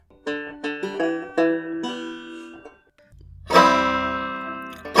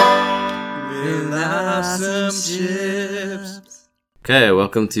Okay,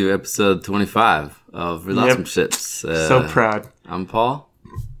 welcome to episode 25 of Relationships. So proud. I'm Paul.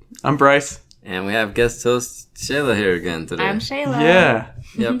 I'm Bryce. And we have guest host Shayla here again today. I'm Shayla. Yeah.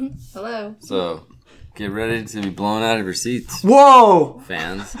 Yep. Hello. So, get ready to be blown out of your seats, Whoa!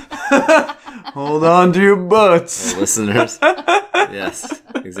 fans. Hold on to your butts. Listeners. Yes,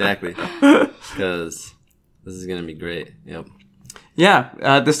 exactly. Because this is going to be great. Yep.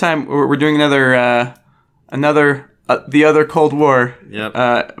 Yeah, this time we're doing another the other Cold War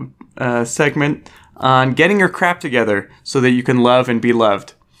segment on getting your crap together so that you can love and be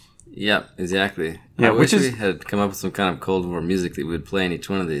loved. Yep, exactly. Yeah, I wish we had come up with some kind of Cold War music that we would play in each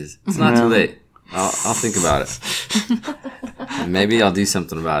one of these. It's not too late. I'll think about it. And maybe I'll do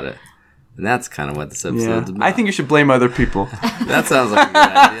something about it. And that's kind of what this episode's about. I think you should blame other people. That sounds like a good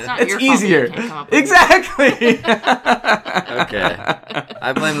idea. It's easier. Exactly. Okay.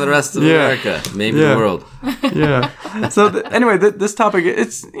 I blame the rest of America, maybe the world. Yeah. So anyway, this topic,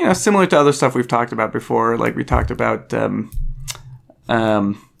 it's similar to other stuff we've talked about before. Like we talked about the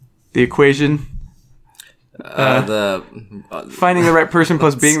equation. Finding the right person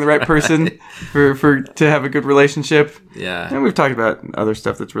plus being the right person for to have a good relationship. Yeah. And we've talked about other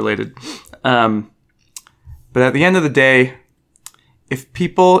stuff that's related. But at the end of the day, if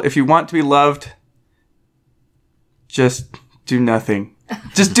you want to be loved, just do nothing.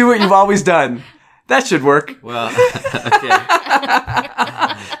 Just do what you've always done. That should work. Well, okay.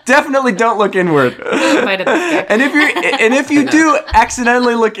 Definitely don't look inward. And if you do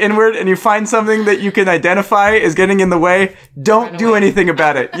accidentally look inward and you find something that you can identify as getting in the way, don't do anything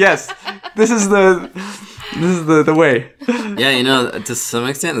about it. Yes, this is the way. Yeah, to some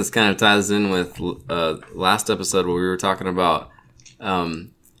extent, this kind of ties in with last episode where we were talking about,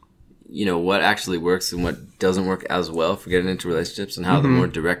 what actually works and what doesn't work as well for getting into relationships, and how the more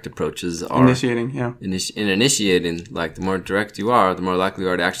direct approaches are initiating. Yeah, initiating. Like the more direct you are, the more likely you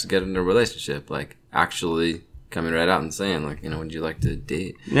are to actually get into a relationship. Like actually coming right out and saying, like, would you like to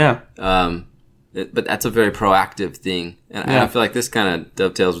date? Yeah. But that's a very proactive thing, and I feel like this kind of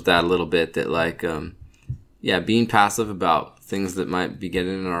dovetails with that a little bit. That like, being passive about things that might be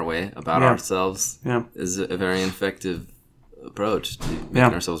getting in our way about ourselves is a very effective approach to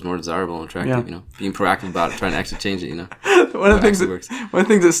making ourselves more desirable and attractive. Being proactive about it, trying to actually change it. One of the things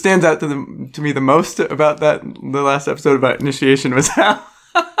that stands out to me the most about the last episode about initiation was how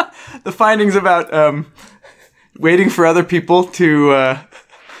the findings about waiting for other people to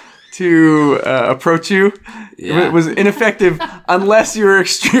approach you was ineffective unless you were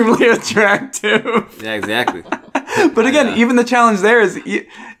extremely attractive. Yeah, exactly. But again, even the challenge there is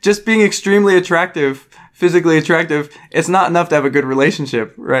just being extremely attractive. Physically attractive, it's not enough to have a good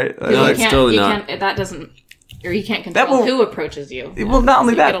relationship, right? No, it's totally not. You can't control who approaches you. Well, not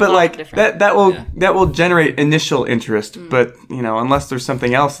only that, but like that will generate initial interest. But unless there's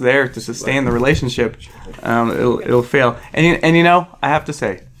something else there to sustain the relationship, it'll fail. And I have to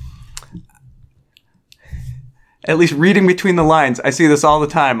say, at least reading between the lines, I see this all the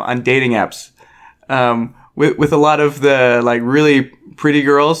time on dating apps. With a lot of the like really pretty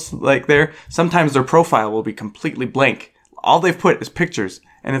girls like there, sometimes their profile will be completely blank. All they've put is pictures,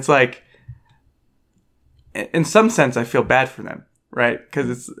 and it's like, in some sense, I feel bad for them, right? Because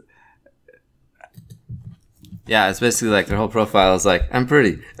it's it's basically like their whole profile is like, I'm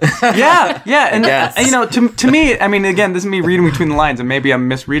pretty. yeah, and to me, I mean, again, this is me reading between the lines, and maybe I'm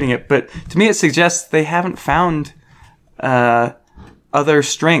misreading it, but to me, it suggests they haven't found other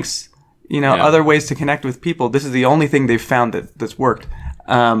strengths. Other ways to connect with people. This is the only thing they've found that's worked.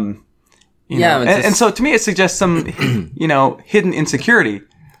 And so to me, it suggests some, hidden insecurity.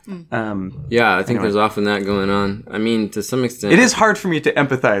 I think there's often that going on. I mean, to some extent, it is hard for me to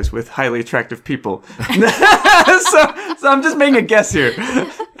empathize with highly attractive people. so I'm just making a guess here.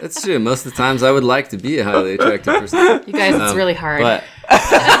 That's true. Most of the times, I would like to be a highly attractive person. You guys, it's really hard. But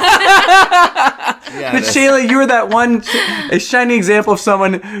but Shayla, you were a shining example of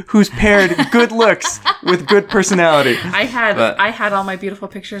someone who's paired good looks with good personality. I had all my beautiful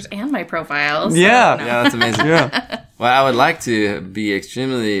pictures and my profiles. Yeah, that's amazing. Yeah. Well, I would like to be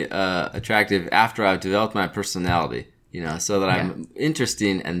extremely attractive after I've developed my personality. So that I'm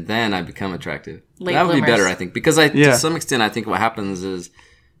interesting and then I become attractive. That would be better, I think, because to some extent, I think what happens is.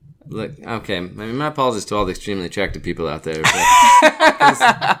 Look, okay, I mean, my apologies to all the extremely attractive people out there, but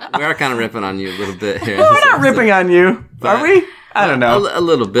we are kind of ripping on you a little bit here. Well, we're not ripping on you, are we? I don't know. A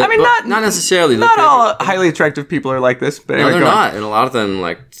little bit. I mean, not necessarily. Not all highly attractive people are like this, but no, they're not, and a lot of them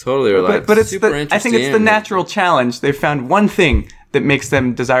totally are like. But it's super interesting. I think it's the natural challenge. They've found one thing that makes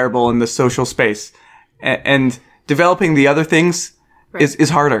them desirable in the social space. And developing the other things is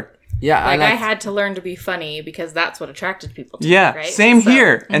harder. Yeah, like I had to learn to be funny because that's what attracted people to me, right? Same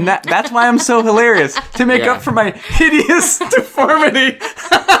here. And that's why I'm so hilarious, to make up for my hideous deformity.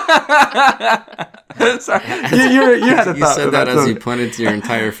 Sorry. You had a thought. You said that as you pointed to your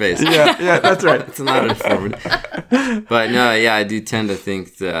entire face. Yeah, that's right. It's not informative. But no, yeah, I do tend to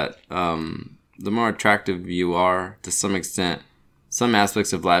think that the more attractive you are, to some extent, some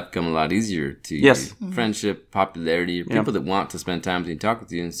aspects of life become a lot easier to you. Yes. Mm-hmm. Friendship, popularity, people that want to spend time with you and talk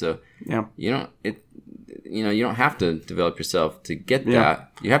with you. And so you don't have to develop yourself to get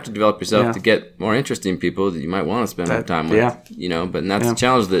that. You have to develop yourself to get more interesting people that you might want to spend more time with. But that's the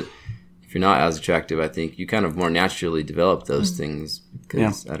challenge, that if you're not as attractive, I think you kind of more naturally develop those things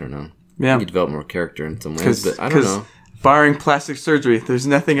because, I don't know, you develop more character in some ways, but I don't know. Barring plastic surgery, there's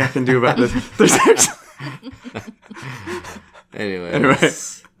nothing I can do about this. There's actually... Anyway.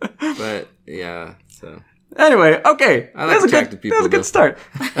 But yeah, so. Anyway, okay. I like attractive people. That was a good start.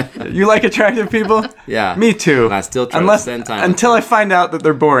 You like attractive people? Yeah. Me too. And I still try to spend time until I find out that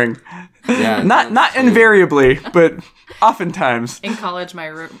they're boring. Yeah. Not invariably, but oftentimes. In college, my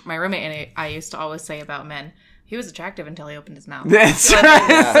roommate and I used to always say about men, he was attractive until he opened his mouth. That's right.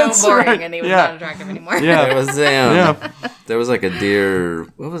 He was so boring, and he was not attractive anymore. Yeah. There was like a Dear,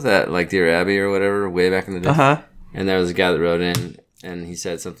 what was that? Like Dear Abby or whatever, way back in the day. Uh-huh. And there was a guy that wrote in, and he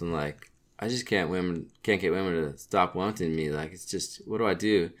said something like, I just can't get women to stop wanting me. Like, it's just, what do I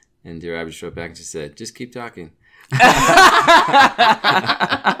do? And Dear Abby wrote back and she said, just keep talking. And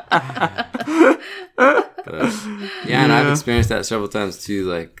I've experienced that several times too.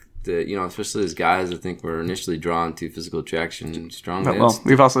 Like, especially as guys, I think we're initially drawn to physical attraction strongly. Well,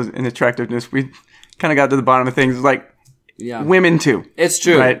 we've also, in attractiveness, we kind of got to the bottom of things. Like, women too. It's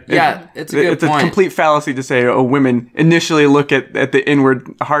true. Right? Yeah, it's a good point. It's a complete fallacy to say, women initially look at the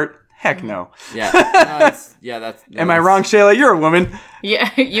inward heart. Heck no. Yeah. Am I wrong, Shayla? You're a woman.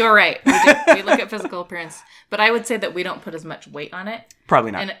 Yeah, you're right. We look at physical appearance, but I would say that we don't put as much weight on it. Probably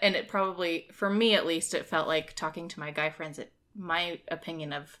not. And it probably, for me at least, it felt like talking to my guy friends, my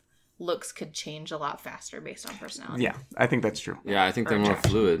opinion of looks could change a lot faster based on personality. Yeah, I think that's true. Yeah, I think they're more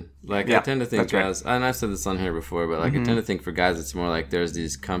fluid. Like, I tend to think guys, and I've said this on here before, but like I tend to think for guys it's more like there's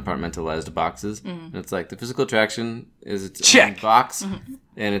these compartmentalized boxes, and it's like the physical attraction is its own box,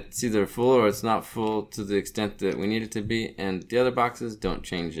 and it's either full or it's not full to the extent that we need it to be, and the other boxes don't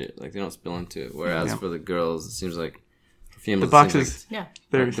change it, like they don't spill into it. Whereas for the girls, it seems like females, the boxes,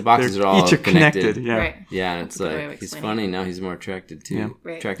 the boxes are all each connected. Yeah, right. Yeah, and it's like he's funny now. He's more attracted to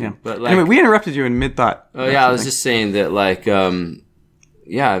attractive. Yeah. But like, anyway, we interrupted you in mid thought. Oh yeah, I was just saying that like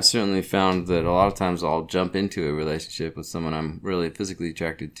I've certainly found that a lot of times I'll jump into a relationship with someone I'm really physically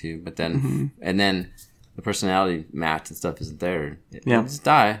attracted to, but then and then the personality match and stuff isn't there. It'll just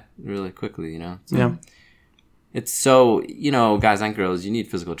die really quickly, So, it's so, guys and girls, you need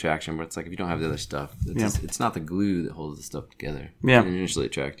physical attraction, but it's like if you don't have the other stuff, it's not the glue that holds the stuff together. Yeah. It initially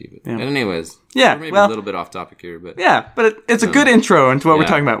attract you. But anyways, we're maybe a little bit off topic here. But it's a good intro into what we're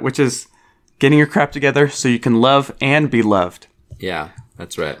talking about, which is getting your crap together so you can love and be loved. Yeah,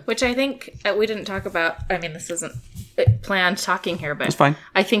 that's right. Which I think we didn't talk about. I mean, this isn't planned talking here, but it's fine.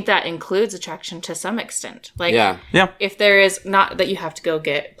 I think that includes attraction to some extent. Like, if there is, not that you have to go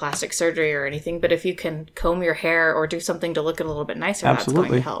get plastic surgery or anything, but if you can comb your hair or do something to look a little bit nicer, that's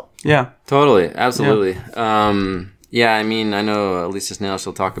going to help. Yeah. Totally. Absolutely. Yeah. I mean, I know Lisa Snell,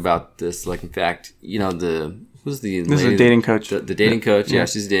 she'll talk about this. Like, in fact, who's the This is a dating coach. The dating coach. Yeah,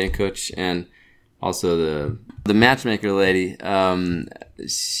 she's a dating coach. And also the matchmaker lady,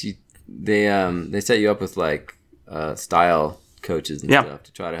 they set you up with like style coaches and stuff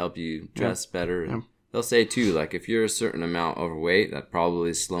to try to help you dress better. And they'll say too, like if you're a certain amount overweight, that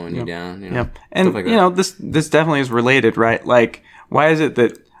probably is slowing you down. And like this definitely is related, right? Like, why is it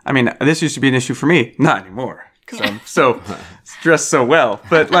that? I mean, this used to be an issue for me, not anymore. Because I'm so dressed so well,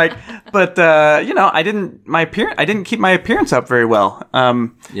 but I didn't keep my appearance up very well.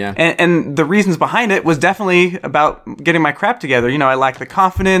 And the reasons behind it was definitely about getting my crap together. I lacked the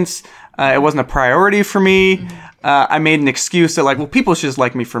confidence. It wasn't a priority for me. I made an excuse that people should just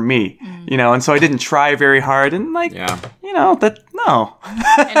like me for me, and so I didn't try very hard. And no.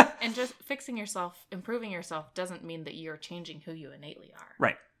 and just fixing yourself, improving yourself doesn't mean that you're changing who you innately are.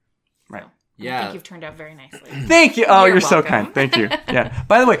 Right. I think you've turned out very nicely. Thank you. Oh, you're so kind. Thank you. Yeah.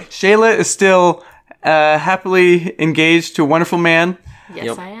 By the way, Shayla is still happily engaged to a wonderful man.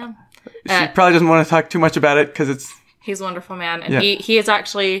 Yes, I am. She probably doesn't want to talk too much about it because he's a wonderful man, and he has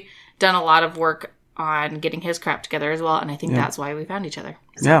actually done a lot of work on getting his crap together as well, and I think that's why we found each other.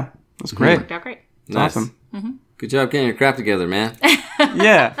 So that's great. It worked out great. Nice. Awesome. Good job getting your crap together, man.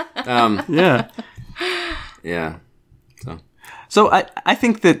 Yeah. Yeah. Yeah. So I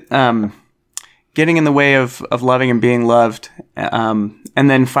think that getting in the way of loving and being loved, and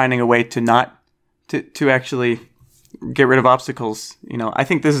then finding a way to not to actually get rid of obstacles. I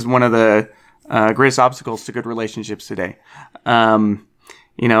think this is one of the greatest obstacles to good relationships today. And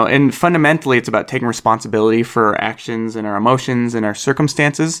fundamentally, it's about taking responsibility for our actions and our emotions and our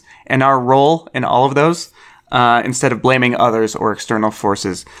circumstances and our role in all of those, instead of blaming others or external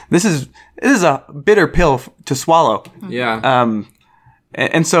forces. This is a bitter pill to swallow. Yeah.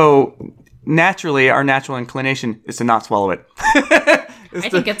 And so naturally, our natural inclination is to not swallow it. I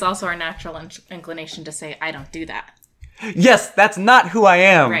think it's also our natural inclination to say, I don't do that. Yes, that's not who I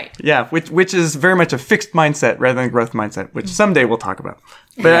am. Right. Yeah, which is very much a fixed mindset rather than a growth mindset, which someday we'll talk about.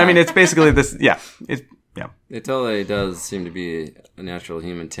 But I mean, it's basically this. Yeah, It totally does seem to be a natural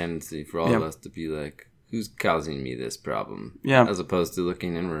human tendency for all of us to be like, who's causing me this problem? Yeah. As opposed to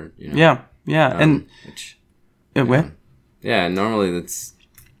looking inward. Yeah. And normally that's,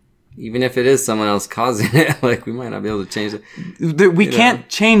 even if it is someone else causing it, like we might not be able to change it. We can't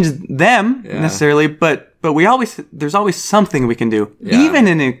change them necessarily, but there's always something we can do, even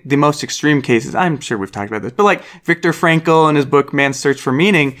in the most extreme cases. I'm sure we've talked about this, but like Viktor Frankl in his book Man's Search for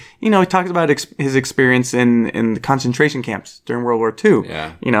Meaning, he talks about his experience in the concentration camps during World War II.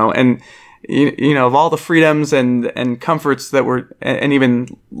 Yeah. And of all the freedoms and comforts that were, and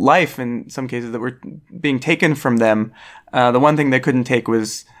even life in some cases that were being taken from them, the one thing they couldn't take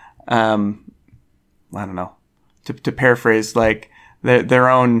was, I don't know, to paraphrase, like their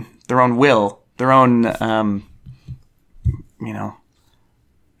own will. Their own,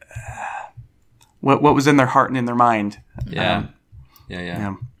 what was in their heart and in their mind. Yeah.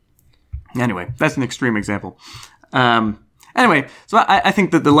 Anyway, that's an extreme example. Anyway, so I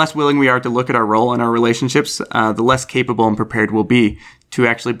think that the less willing we are to look at our role in our relationships, the less capable and prepared we'll be to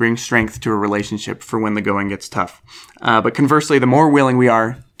actually bring strength to a relationship for when the going gets tough. But conversely, the more willing we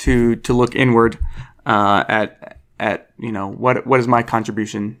are to look inward at what is my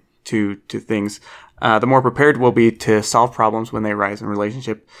contribution to things, the more prepared we'll be to solve problems when they arise in a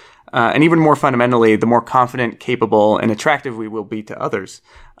relationship. And even more fundamentally, the more confident, capable, and attractive we will be to others.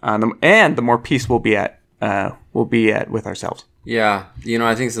 And the more peace we'll be at with ourselves. Yeah.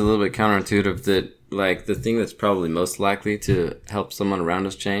 I think it's a little bit counterintuitive that, like, the thing that's probably most likely to help someone around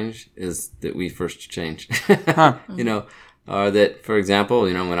us change is that we first change. Or that, for example,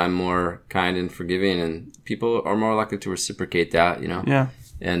 when I'm more kind and forgiving, and people are more likely to reciprocate that, Yeah.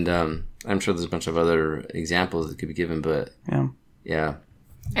 And I'm sure there's a bunch of other examples that could be given, but yeah.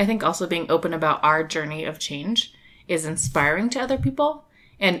 I think also being open about our journey of change is inspiring to other people.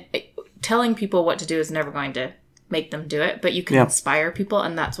 And telling people what to do is never going to make them do it, but you can inspire people,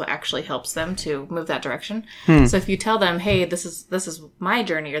 and that's what actually helps them to move that direction. So if you tell them, hey, this is my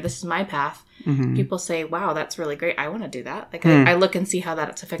journey, or this is my path, people say, wow, that's really great. I want to do that. Like I look and see how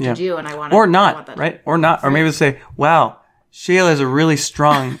that's affected you, and I want to. Or not, right? Or not. Or maybe they say, wow, Shayla is a really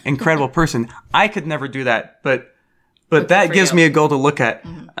strong, incredible person. I could never do that, but that gives me a goal to look at.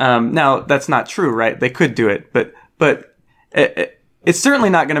 Now, that's not true, right? They could do it, but it's certainly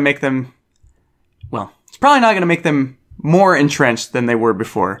not going to make them, it's probably not going to make them more entrenched than they were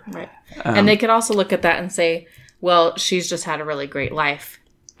before. Right. And they could also look at that and say, well, she's just had a really great life.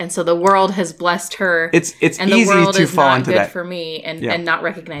 And so the world has blessed her. It's and easy the world to is fall not into good that for me, and not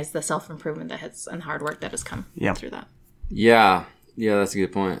recognize the self-improvement and hard work that has come through that. Yeah, that's a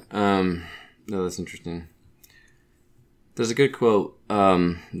good point. No, that's interesting. There's a good quote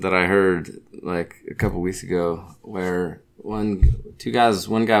that I heard like a couple weeks ago where one guy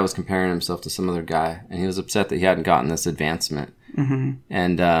was comparing himself to some other guy, and he was upset that he hadn't gotten this advancement. Mm-hmm.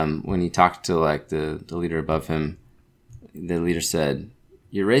 And when he talked to like the leader above him, the leader said,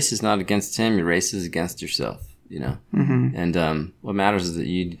 "Your race is not against him. Your race is against yourself." Mm-hmm. And what matters is that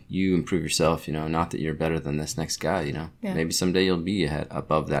you improve yourself, not that you're better than this next guy, Maybe someday you'll be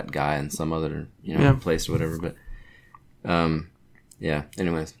above that guy in some other, place or whatever. But,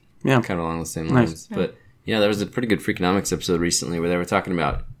 anyways, kind of along the same lines. Nice. But, there was a pretty good Freakonomics episode recently where they were talking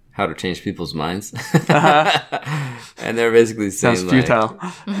about how to change people's minds. And they were basically saying, sounds futile.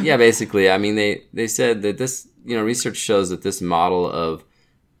 Basically. I mean, they said that this, research shows that this model of,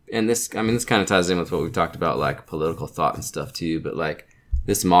 and this kind of ties in with what we've talked about, like political thought and stuff too, but like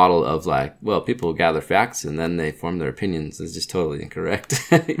this model of like, well, people gather facts and then they form their opinions is just totally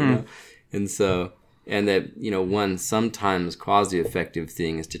incorrect, know? And so, and that, one sometimes quasi-effective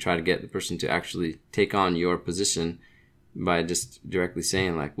thing is to try to get the person to actually take on your position by just directly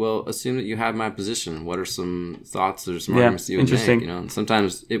saying like, well, assume that you have my position. What are some thoughts or some arguments you would make? And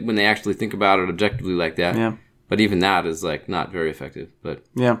sometimes when they actually think about it objectively like that, But even that is like not very effective. But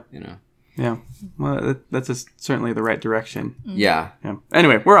yeah, Yeah. Well, that's certainly the right direction. Yeah.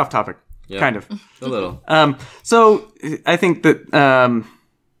 Anyway, we're off topic. Yeah. Kind of. A little. So I think that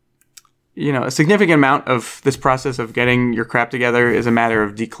a significant amount of this process of getting your crap together is a matter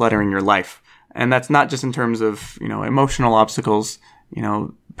of decluttering your life, and that's not just in terms of emotional obstacles,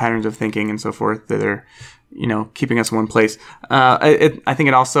 patterns of thinking and so forth that are keeping us in one place. I think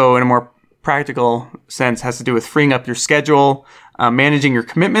it also, in a more practical sense, has to do with freeing up your schedule, managing your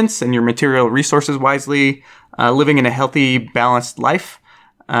commitments and your material resources wisely, living in a healthy, balanced life.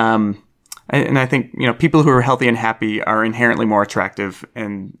 And I think, people who are healthy and happy are inherently more attractive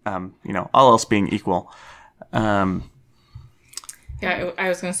and, all else being equal. Yeah, I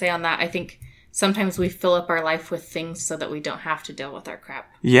was going to say on that, I think sometimes we fill up our life with things so that we don't have to deal with our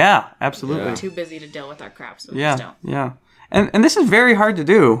crap. Yeah, absolutely. We're too busy to deal with our crap, so we just don't. Yeah. And this is very hard to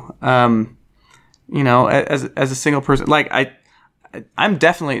do, as a single person. Like, I'm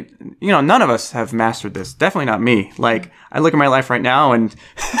definitely, none of us have mastered this. Definitely not me. Like, I look at my life right now and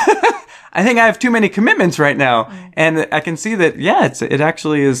I think I have too many commitments right now. And I can see that, it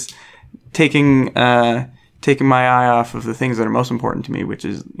actually is taking my eye off of the things that are most important to me, which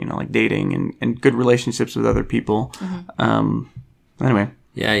is, like dating and good relationships with other people. Anyway.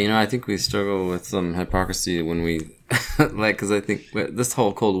 Yeah, I think we struggle with some hypocrisy when we, because I think this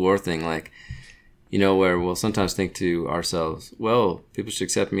whole Cold War thing, where we'll sometimes think to ourselves, well, people should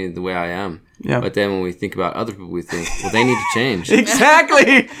accept me the way I am. Yeah. But then when we think about other people, we think, well, they need to change.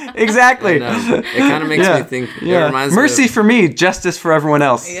 Exactly. And, it kind of makes me think. Yeah. It reminds Mercy me for me, justice for everyone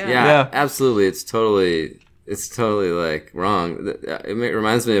else. Yeah, absolutely. It's totally wrong. It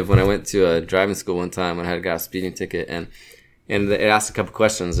reminds me of when I went to a driving school one time when I had got a speeding ticket, and it asked a couple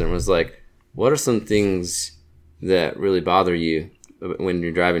questions, and it was like, what are some things that really bother you when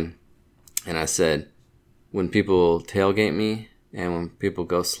you're driving? And I said, when people tailgate me and when people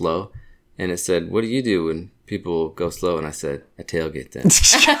go slow. And it said, what do you do when people go slow? And I said, I tailgate them.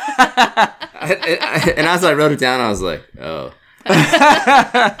 And as I wrote it down, I was like, oh.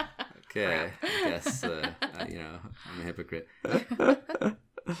 Okay. I guess, I'm a hypocrite.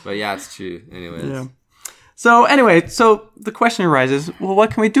 But yeah, it's true. Anyways. Yeah. So the question arises, well,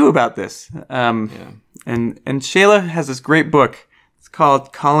 what can we do about this? And Shayla has this great book. It's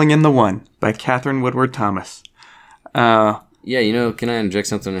called Calling in the One by Catherine Woodward Thomas. Can I inject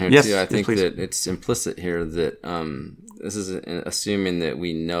something in here yes, too? I think please. that it's implicit here that this is assuming that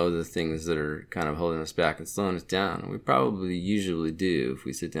we know the things that are kind of holding us back and slowing us down. And we probably usually do if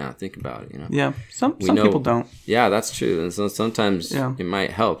we sit down and think about it, Yeah, some people don't. Yeah, that's true. And so sometimes it might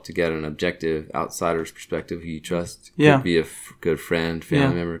help to get an objective outsider's perspective who you trust. Yeah. Could be a good friend,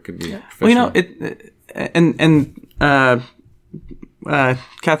 family member, could be a professional.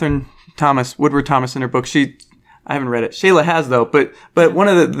 Catherine Woodward Thomas in her book, I haven't read it. Shayla has though, but one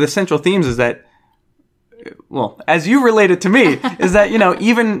of the central themes is that, well, as you related to me, is that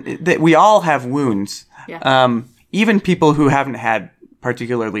even that we all have wounds. Yeah. Even people who haven't had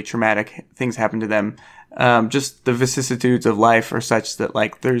particularly traumatic things happen to them, just the vicissitudes of life are such that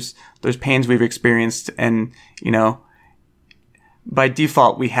there's pains we've experienced, and by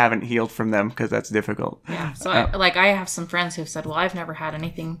default we haven't healed from them because that's difficult. Yeah. So I have some friends who've said, well, I've never had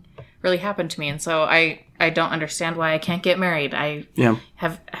anything really happen to me, and so I don't understand why I can't get married. I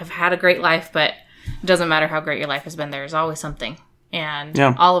have had a great life, but it doesn't matter how great your life has been, there's always something. And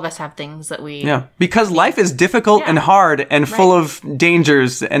all of us have things that we because life is difficult and hard and full of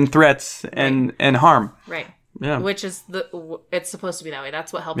dangers and threats and harm. Right. Yeah. Which is it's supposed to be that way.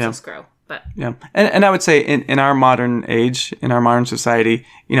 That's what helps us grow. But and I would say in our modern age, in our modern society,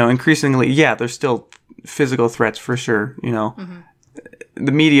 increasingly, there's still physical threats for sure.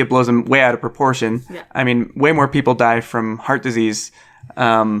 The media blows them way out of proportion. Yeah. I mean, way more people die from heart disease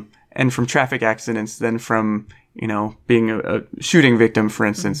and from traffic accidents than from, being a shooting victim, for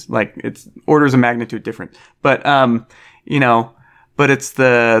instance. Like, it's orders of magnitude different. But, but it's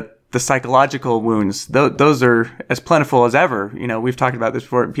the psychological wounds. Those are as plentiful as ever. We've talked about this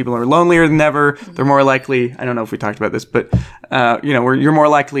before. People are lonelier than ever. They're more likely, I don't know if we talked about this, but, you're more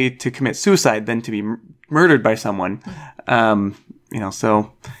likely to commit suicide than to be murdered by someone.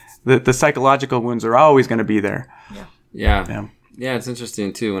 So the psychological wounds are always going to be there. Yeah, it's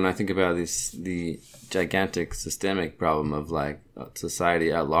interesting too when I think about the gigantic systemic problem of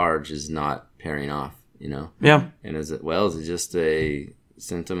society at large is not pairing off, Yeah. And is it just a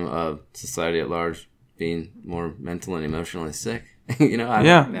symptom of society at large being more mental and emotionally sick? I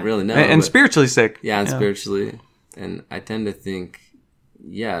don't really know. And spiritually sick. Yeah, and spiritually. And I tend to think,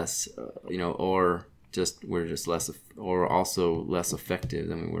 yes, or we're just less, or also less effective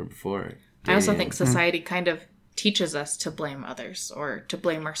than we were before. I also think society kind of teaches us to blame others or to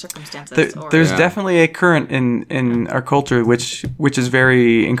blame our circumstances. There's definitely a current in our culture which is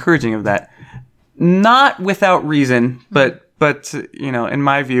very encouraging of that. Not without reason, but in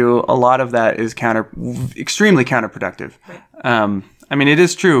my view, a lot of that is extremely counterproductive. Right. I mean, it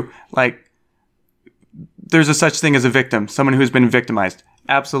is true. Like, there's a such thing as a victim, someone who's been victimized.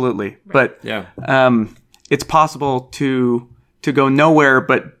 Absolutely. Right. But it's possible to go nowhere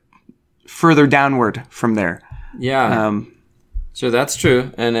but further downward from there. Yeah. So that's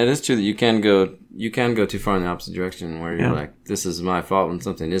true. And it is true that you can go too far in the opposite direction where you're like, this is my fault when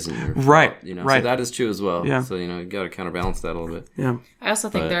something isn't your fault. Right. So that is true as well. Yeah. So, you got to counterbalance that a little bit. Yeah. I also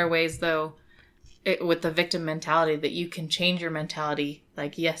think there are ways, though, with the victim mentality, that you can change your mentality.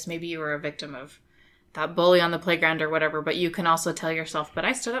 Like, yes, maybe you were a victim of that bully on the playground or whatever, but you can also tell yourself, but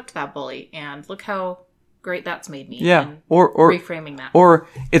I stood up to that bully, and look how great that's made me. Yeah. And or reframing that. Or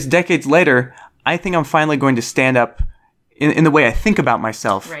it's decades later, I think I'm finally going to stand up in the way I think about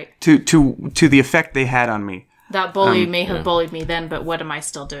myself to the effect they had on me. That bully may have bullied me then, but what am I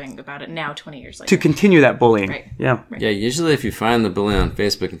still doing about it now, 20 years later? To continue that bullying. Right. Yeah. Right. Yeah, usually if you find the bully on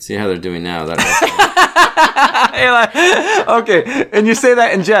Facebook and see how they're doing now, that okay, and you say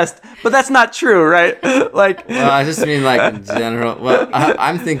that in jest, but that's not true, right? Like, well, I just mean like in general. Well,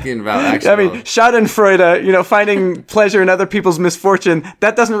 I'm thinking about actually. I mean, Schadenfreude, finding pleasure in other people's misfortune,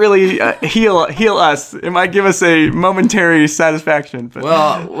 that doesn't really heal us. It might give us a momentary satisfaction. But.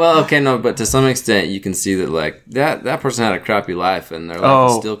 Well, okay, no, but to some extent, you can see that like that person had a crappy life, and their life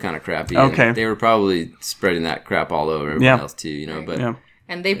was still kind of crappy. Okay, and they were probably spreading that crap all over everyone else too, But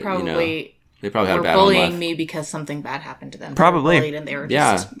and they probably. They probably had were a bad bullying life. me because something bad happened to them. Probably. They were bullied and they were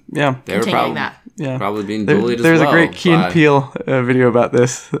just they were probably being bullied as well. There's a great Key and Peele video about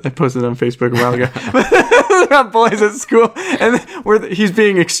this. I posted it on Facebook a while ago. About bullies at school. And where he's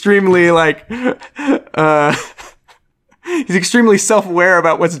being extremely he's extremely self-aware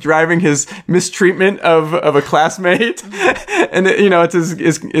about what's driving his mistreatment of a classmate. And, it's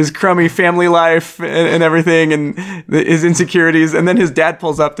his crummy family life and everything and his insecurities. And then his dad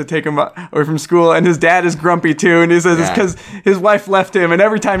pulls up to take him away from school. And his dad is grumpy too. And he says it's because his wife left him. And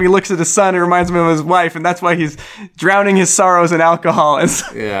every time he looks at his son, it reminds him of his wife. And that's why he's drowning his sorrows in alcohol. And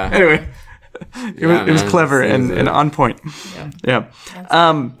so, anyway. It was clever and on point. Yeah.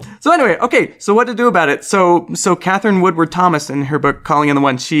 So anyway, okay. So what to do about it? So Catherine Woodward Thomas in her book Calling in the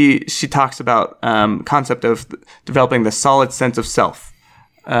One, she talks about concept of developing the solid sense of self.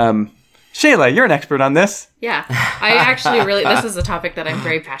 Shayla, you're an expert on this. Yeah, I actually this is a topic that I'm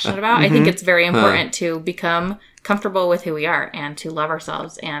very passionate about. I think it's very important to become comfortable with who we are and to love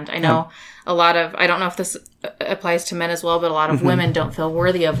ourselves. And I know a lot of, I don't know if this applies to men as well, but a lot of women don't feel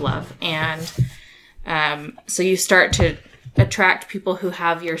worthy of love. And so you start to attract people who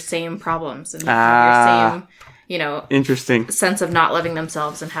have your same problems and have your same, interesting sense of not loving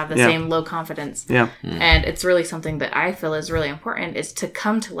themselves and have the same low confidence. Yeah. And it's really something that I feel is really important, is to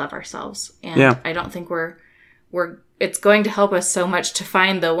come to love ourselves. And I don't think it's going to help us so much to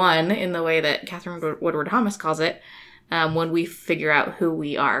find the one in the way that Catherine Woodward Thomas calls it, when we figure out who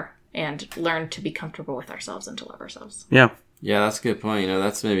we are and learn to be comfortable with ourselves and to love ourselves. Yeah. Yeah, that's a good point.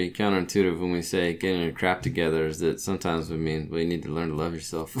 That's maybe counterintuitive when we say getting your crap together, is that sometimes we mean, well, you need to learn to love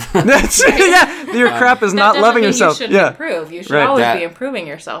yourself. Your crap is not loving yourself. You should improve. You should always be improving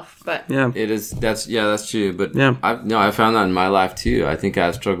yourself. But it is. That's true. But I found that in my life too. I think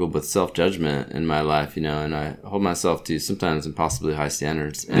I've struggled with self-judgment in my life, and I hold myself to sometimes impossibly high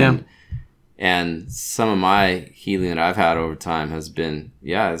standards. And some of my healing that I've had over time has been,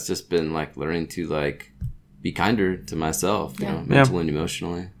 it's just been like learning to be kinder to myself, mentally and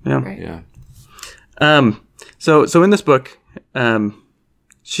emotionally. So in this book,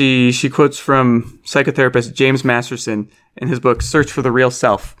 she quotes from psychotherapist James Masterson in his book Search for the Real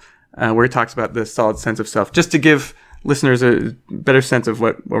Self, where he talks about the solid sense of self, just to give listeners a better sense of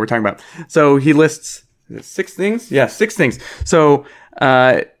what we're talking about. So he lists 6 things. Yeah, 6 things. So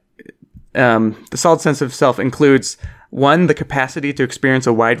the solid sense of self includes 1, the capacity to experience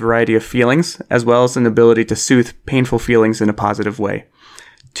a wide variety of feelings, as well as an ability to soothe painful feelings in a positive way.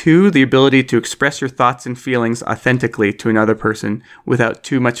 2, the ability to express your thoughts and feelings authentically to another person without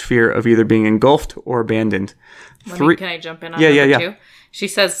too much fear of either being engulfed or abandoned. 3, can I jump in on number 2? She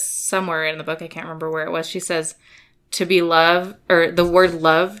says somewhere in the book, I can't remember where it was, she says to be love, or the word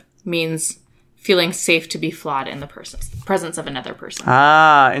love means feeling safe to be flawed in the presence of another person.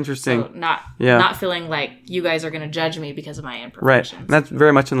 Interesting. So not feeling like you guys are going to judge me because of my imperfections. Right. That's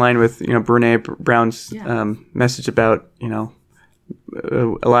very much in line with Brené Brown's message about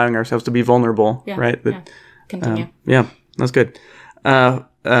allowing ourselves to be vulnerable. Right. Continue. That's good.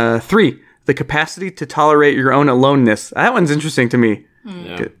 3. the capacity to tolerate your own aloneness. That one's interesting to me.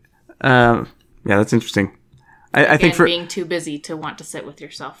 Yeah. Yeah, that's interesting. I think for being too busy to want to sit with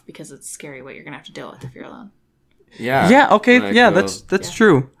yourself because it's scary what you're going to have to deal with if you're alone. Yeah. Yeah. Okay. Like, yeah. That's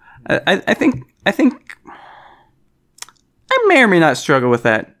true. I think I may or may not struggle with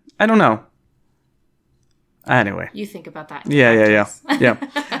that. I don't know. Anyway. You think about that. Yeah.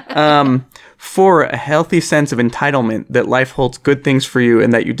 For a healthy sense of entitlement that life holds good things for you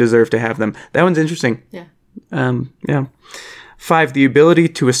and that you deserve to have them. That one's interesting. Yeah. Yeah. 5, the ability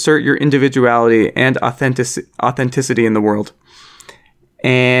to assert your individuality and authenticity in the world.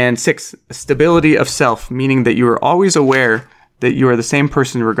 And 6, stability of self, meaning that you are always aware that you are the same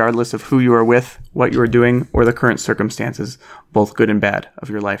person regardless of who you are with, what you are doing, or the current circumstances, both good and bad,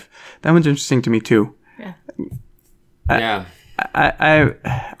 of your life. That one's interesting to me too. Yeah. I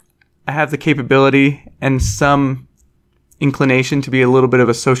have the capability and some inclination to be a little bit of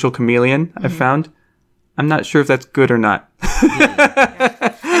a social chameleon, I've found. I'm not sure if that's good or not. And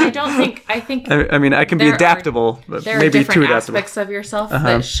I think I mean, I can be adaptable, but there maybe are too different adaptable. aspects of yourself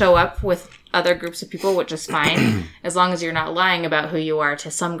that show up with other groups of people, which is fine, as long as you're not lying about who you are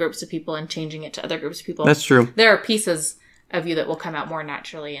to some groups of people and changing it to other groups of people. That's true. There are pieces of you that will come out more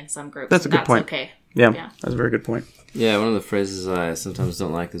naturally in some groups. That's a good point. Okay. Yeah, that's a very good point. Yeah, one of the phrases I sometimes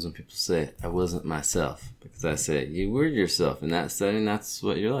don't like is when people say, I wasn't myself. Because I say, you were yourself in that setting, that's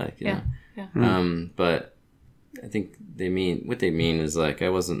what you're like. You know? Yeah. But I think what they mean is like, I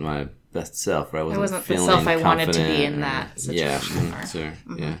wasn't my best self, or I wasn't the self I wanted to be in that situation. Yeah, sure.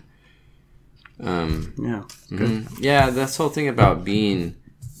 Yeah. Good. Yeah, this whole thing about being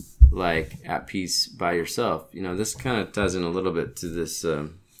like at peace by yourself, you know, this kind of ties in a little bit to this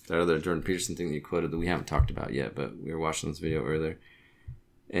that other Jordan Peterson thing that you quoted that we haven't talked about yet, but we were watching this video earlier,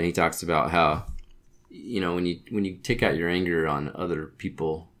 and he talks about how, you know, when you take out your anger on other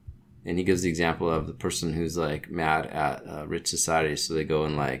people, and he gives the example of the person who's like mad at rich society, so they go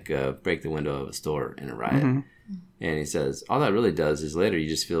and like break the window of a store in a riot, and he says all that really does is later you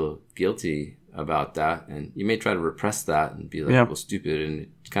just feel guilty about that, and you may try to repress that and be like, well, stupid, and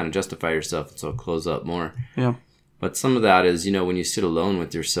kind of justify yourself, and so close up more. Yeah. But some of that is, you know, when you sit alone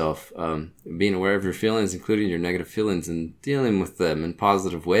with yourself, being aware of your feelings, including your negative feelings, and dealing with them in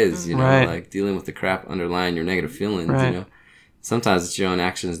positive ways, you know, like dealing with the crap underlying your negative feelings, you know. Sometimes it's your own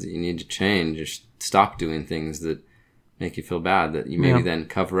actions that you need to change or stop doing things that make you feel bad, that you maybe then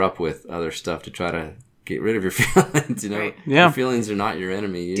cover up with other stuff to try to get rid of your feelings, you know. Right. Yeah. Your feelings are not your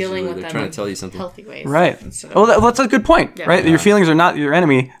enemy. Usually Dealing with they're them trying to tell you something. Healthy ways. Right. Oh, that's a good point, right? Your feelings are not your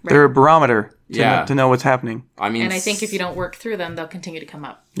enemy. They're a barometer to know what's happening. I mean, and I think if you don't work through them, they'll continue to come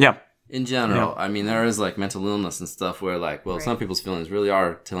up. Yeah. In general, I mean, there is like mental illness and stuff where like, well, some people's feelings really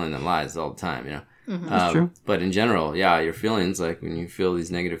are telling them lies all the time, you know. That's true. But in general, your feelings, like when you feel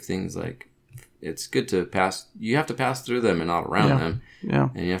these negative things, like it's good to you have to pass through them and not around them. Yeah.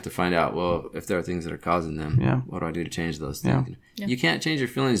 And you have to find out, well, if there are things that are causing them, what do I do to change those things? Yeah. You can't change your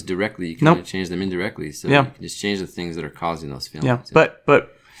feelings directly. You can only change them indirectly. So you can just change the things that are causing those feelings. Yeah.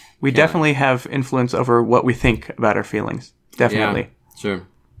 But we definitely have influence over what we think about our feelings. Definitely. Yeah. Sure.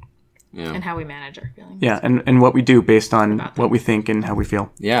 Yeah. And how we manage our feelings. Yeah, and what we do based on what we think and how we feel.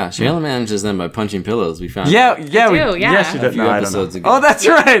 Yeah, Shayla manages them by punching pillows. We found Yeah, do, yes, you did. No, episodes ago. Oh, that's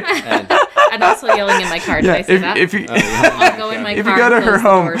right. And also yelling in my car. Did I say that? I'll go in my car. If you go to her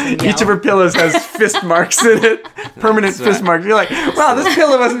home, each of her pillows has fist marks in it. Permanent fist marks. You're like, wow, this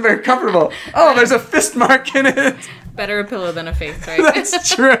pillow wasn't very comfortable. Oh, there's a fist mark in it. Better a pillow than a face, right?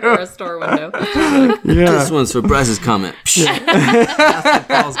 That's true. Or a store window. This one's for Bryce's comment. That's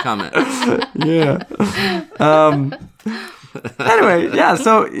Paul's comment. Yeah. Anyway, yeah.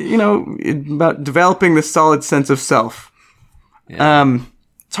 So about developing this solid sense of self. Yeah.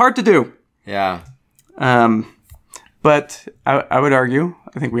 It's hard to do. Yeah. But I would argue,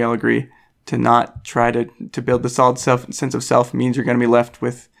 I think we all agree, to not try to build the solid sense of self means you're going to be left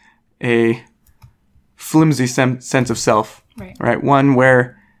with a flimsy sense of self. Right? One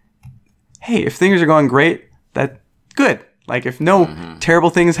where, hey, if things are going great, that's good. Like if no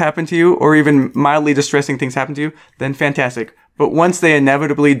terrible things happen to you or even mildly distressing things happen to you, then fantastic. But once they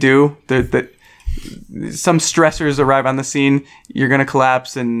inevitably do, some stressors arrive on the scene, you're going to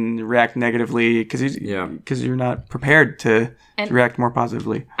collapse and react negatively because you're not prepared to react more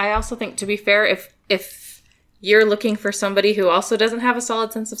positively. I also think, to be fair, if you're looking for somebody who also doesn't have a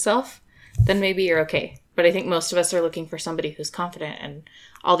solid sense of self, then maybe you're okay. But I think most of us are looking for somebody who's confident and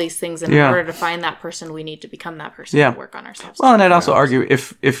all these things. And in order to find that person, we need to become that person and work on ourselves. Well, and I'd also argue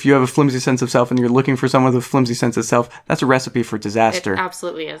if you have a flimsy sense of self and you're looking for someone with a flimsy sense of self, that's a recipe for disaster. It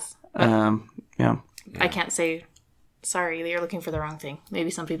absolutely is. Yeah. I can't say sorry, you're looking for the wrong thing. Maybe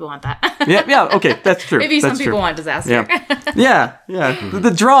some people want that. yeah, okay, that's true. Maybe that's some people true. want disaster. Yeah.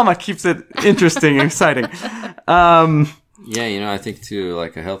 The drama keeps it interesting and exciting. I think too,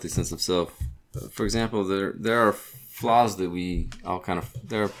 like a healthy sense of self. For example, there are flaws that we all kind of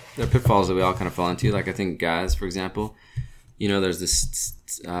there are pitfalls that we all kind of fall into. Like I think guys, for example, there's this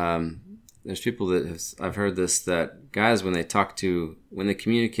there's people that I've heard this, that guys when they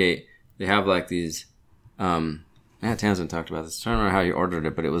communicate, they have like these Matt Townsend talked about this. I don't remember how he ordered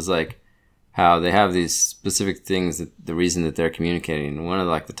it, but it was like how they have these specific things that the reason that they're communicating. And one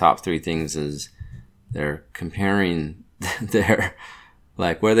of the top 3 things is they're comparing their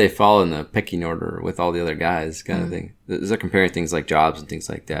like where they fall in the pecking order with all the other guys, kind of thing. They're comparing things like jobs and things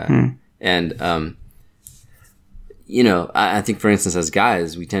like that. And I think, for instance, as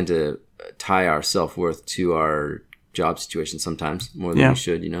guys, we tend to tie our self-worth to our job situation sometimes more than we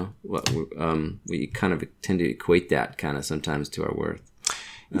should. We kind of tend to equate that kind of sometimes to our worth.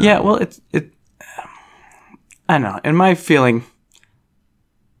 Well, it I don't know. In my feeling,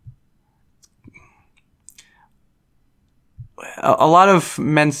 a lot of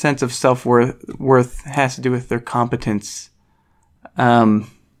men's sense of self-worth has to do with their competence. And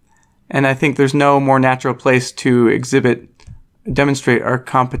I think there's no more natural place to demonstrate our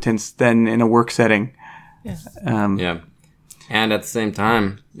competence than in a work setting. Yeah. And at the same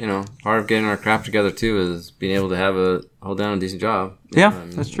time, part of getting our crap together too is being able to hold down a decent job.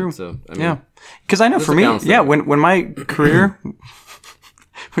 That's true. So, because I know for me, when my career,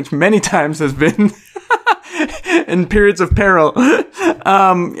 which many times has been in periods of peril,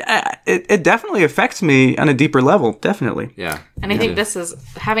 it definitely affects me on a deeper level. Definitely. Yeah. And I think this is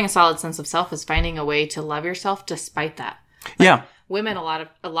having a solid sense of self is finding a way to love yourself despite that. Women, a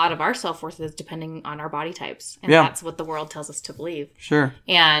lot of our self-worth is depending on our body types. And that's what the world tells us to believe. Sure.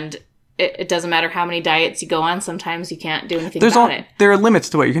 And it doesn't matter how many diets you go on. Sometimes you can't do anything about it. There are limits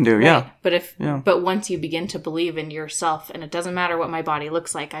to what you can do. Right? Yeah. But once you begin to believe in yourself, and it doesn't matter what my body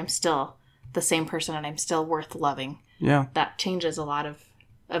looks like, I'm still the same person and I'm still worth loving. Yeah. That changes a lot of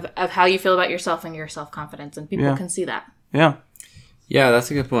how you feel about yourself and your self-confidence. And people can see that. Yeah. Yeah,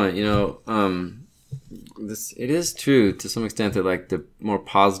 that's a good point. It is true to some extent that like the more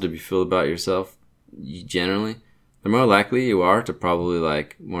positive you feel about yourself, the more likely you are to probably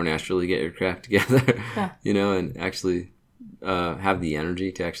like more naturally get your crap together, and actually have the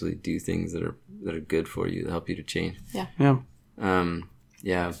energy to actually do things that are good for you, that help you to change.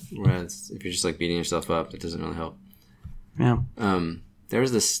 Whereas if you're just like beating yourself up, it doesn't really help. There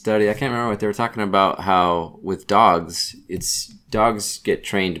was this study, I can't remember what they were talking about, how with dogs, dogs get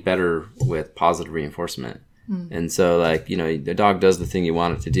trained better with positive reinforcement. And so like, the dog does the thing you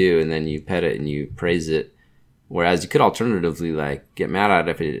want it to do, and then you pet it and you praise it. Whereas you could alternatively like get mad at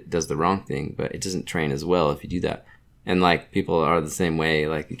it if it does the wrong thing, but it doesn't train as well if you do that. And like people are the same way,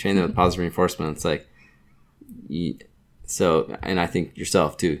 like you train them with positive reinforcement. It's like, and I think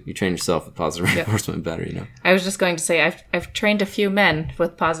yourself too. You train yourself with positive reinforcement better, I was just going to say, I've trained a few men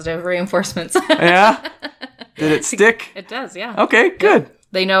with positive reinforcements. Yeah? Did it stick? It does, yeah. Okay, good. Yeah.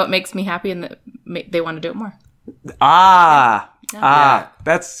 They know it makes me happy and they want to do it more.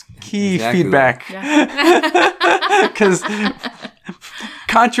 That's key feedback. Because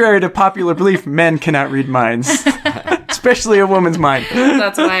contrary to popular belief, men cannot read minds. Especially a woman's mind.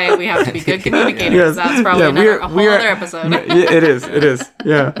 That's why we have to be good communicators. Yes. That's probably a whole other episode. It is.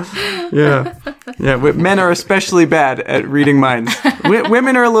 Yeah. Men are especially bad at reading minds.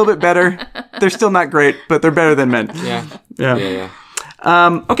 Women are a little bit better. They're still not great, but they're better than men. Yeah.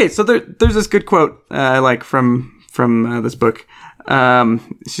 Okay, so there's this good quote I like from this book.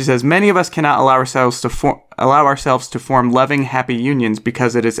 She says, "Many of us cannot allow ourselves to form loving, happy unions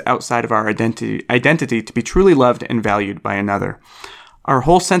because it is outside of our identity to be truly loved and valued by another. Our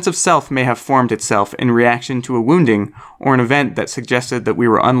whole sense of self may have formed itself in reaction to a wounding or an event that suggested that we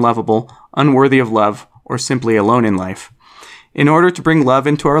were unlovable, unworthy of love, or simply alone in life. In order to bring love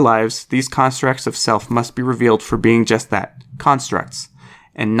into our lives, these constructs of self must be revealed for being just that, constructs,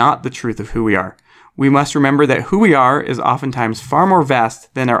 and not the truth of who we are. We must remember that who we are is oftentimes far more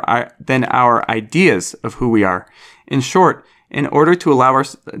vast than our ideas of who we are. In short, in order to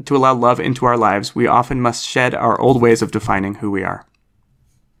allow love into our lives, we often must shed our old ways of defining who we are."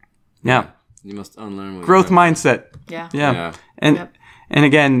 Yeah. You must unlearn growth mindset. Yeah. And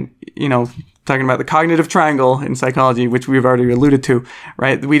again, talking about the cognitive triangle in psychology, which we've already alluded to,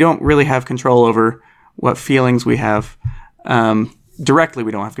 right? We don't really have control over what feelings we have. Directly,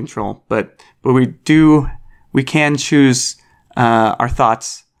 we don't have control, but we can choose our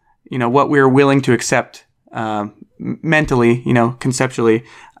thoughts, what we're willing to accept mentally, conceptually,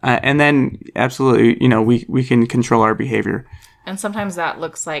 And then absolutely, we can control our behavior. And sometimes that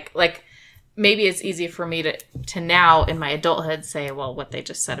looks like maybe it's easy for me to now in my adulthood say, well, what they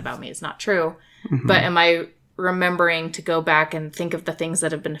just said about me is not true. Mm-hmm. But am I remembering to go back and think of the things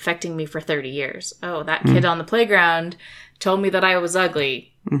that have been affecting me for 30 years? Oh, that kid on the playground told me that I was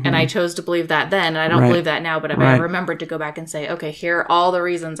ugly. Mm-hmm. And I chose to believe that then. And I don't believe that now. But I remembered to go back and say, okay, here are all the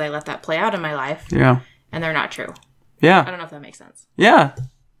reasons I let that play out in my life. Yeah. And they're not true. Yeah. I don't know if that makes sense. Yeah.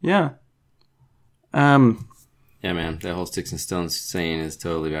 Yeah. Yeah, man. That whole sticks and stones saying is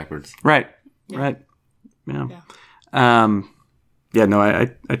totally backwards. Right. Yeah. Right. Yeah. No,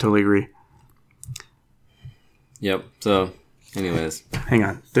 I totally agree. Yep. So, anyways. Hang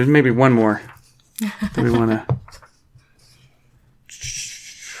on. There's maybe one more that we want to...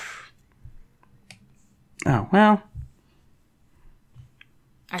 Oh, well.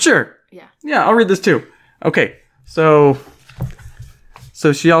 Sure. Yeah. Yeah, I'll read this too. Okay. So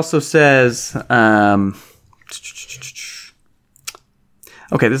she also says...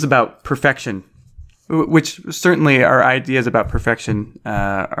 okay, this is about perfection, which certainly our ideas about perfection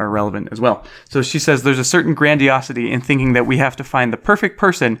are relevant as well. So she says there's a certain grandiosity in thinking that we have to find the perfect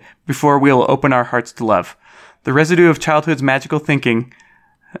person before we'll open our hearts to love. The residue of childhood's magical thinking,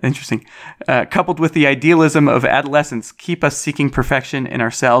 interesting, coupled with the idealism of adolescence, keep us seeking perfection in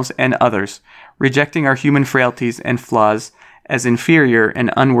ourselves and others, rejecting our human frailties and flaws as inferior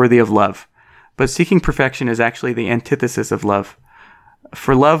and unworthy of love. But seeking perfection is actually the antithesis of love.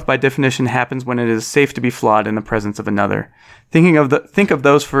 For love, by definition, happens when it is safe to be flawed in the presence of another. Think of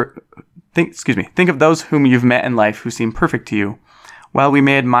those whom you've met in life who seem perfect to you. While we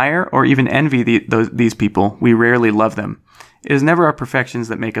may admire or even envy these people, we rarely love them. It is never our perfections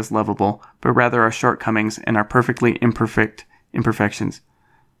that make us lovable, but rather our shortcomings and our perfectly imperfect imperfections.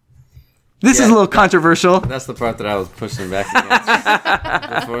 This is a little controversial. That's the part that I was pushing back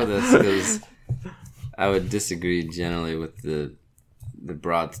against before this, because I would disagree generally with the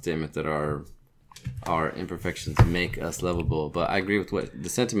broad statement that our imperfections make us lovable. But I agree with the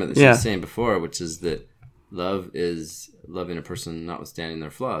sentiment that she was saying before, which is that love is loving a person notwithstanding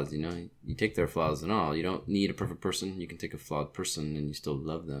their flaws. You take their flaws and all. You don't need a perfect person. You can take a flawed person and you still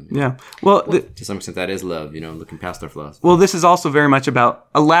love them. Yeah. Well, to some extent, that is love. Looking past their flaws. Well, this is also very much about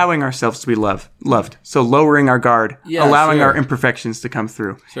allowing ourselves to be loved. So lowering our guard, allowing our imperfections to come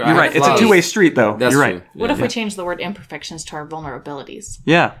through. Sure, you're right. It's a two-way street, though. That's you're true. right. What if we change the word imperfections to our vulnerabilities?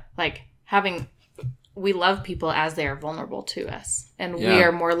 Yeah. Like we love people as they are vulnerable to us. And we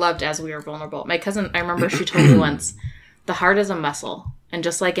are more loved as we are vulnerable. My cousin, I remember she told me once, the heart is a muscle. And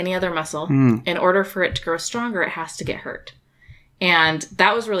just like any other muscle, in order for it to grow stronger, it has to get hurt. And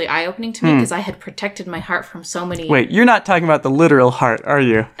that was really eye-opening to me because I had protected my heart from so many... Wait, you're not talking about the literal heart, are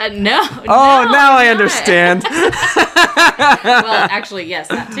you? No. Oh, now I understand. Well, actually, yes,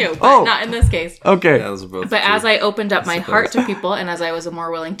 that too. But not in this case. Okay. Yeah, those are both but true. As I opened up my heart to people and as I was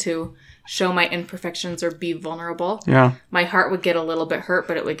more willing to show my imperfections or be vulnerable, my heart would get a little bit hurt,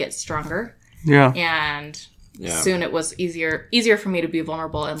 but it would get stronger. Yeah. And soon it was easier for me to be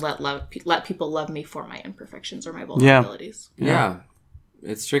vulnerable and let people love me for my imperfections or my vulnerabilities. Yeah.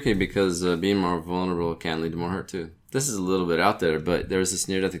 It's tricky because being more vulnerable can lead to more hurt too. This is a little bit out there, but there was this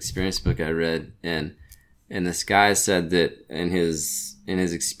near-death experience book I read, and this guy said that in his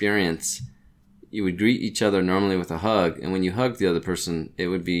experience, you would greet each other normally with a hug, and when you hugged the other person, it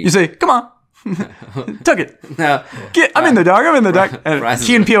would be... You say, come on. Tuck it. No, I'm in the dark.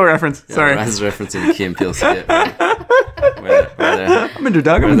 Key and Peele reference. Sorry. Rice is referencing the Key and Peele skit. Where I'm in the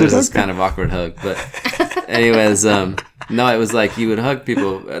dark. There's this kind of awkward hug. But anyways, no, it was like you would hug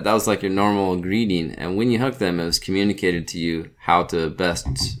people. That was like your normal greeting. And when you hug them, it was communicated to you how to best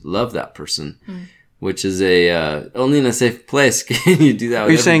love that person. Which is only in a safe place can you do that.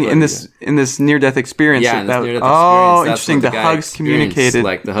 You're saying in this near-death experience? Yeah, near-death experience. Oh, interesting. The hugs communicated.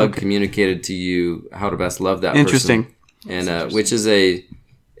 Like the hug communicated to you how to best love that interesting. person. And which is it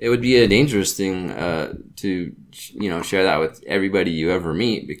would be a dangerous thing to share that with everybody you ever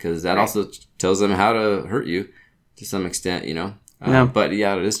meet, because that also tells them how to hurt you to some extent. But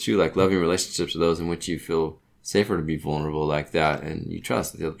it is true. Like loving relationships with those in which you feel safer to be vulnerable like that, and you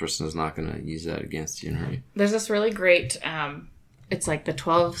trust that the other person is not going to use that against you and hurt you. There's this really great it's like the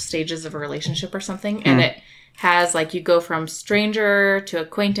 12 stages of a relationship or something, and it has like you go from stranger to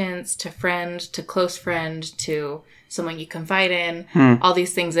acquaintance to friend to close friend to someone you confide in, all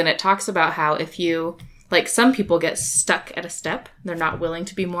these things. And it talks about how if you like, some people get stuck at a step, they're not willing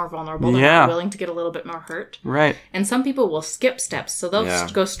to be more vulnerable, they're not willing to get a little bit more hurt, right? And some people will skip steps, so they'll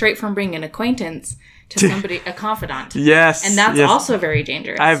go straight from being an acquaintance to somebody, a confidant. Yes. And that's also very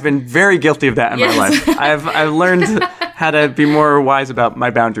dangerous. I've been very guilty of that in my life. I've learned how to be more wise about my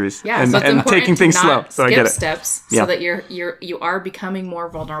boundaries and taking things slow. So I get it. Steps so that you are becoming more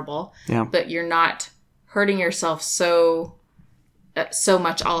vulnerable. Yeah. But you're not hurting yourself so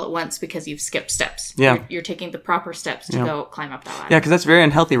much all at once because you've skipped steps. Yeah. You're taking the proper steps to go climb up that ladder. Yeah, because that's very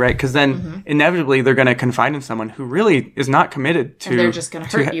unhealthy, right? Because then inevitably they're going to confide in someone who really is not committed to... And they're just going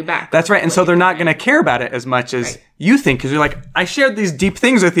to hurt you back. That's right. And so they're not going to care about it as much as you think, because you're like, I shared these deep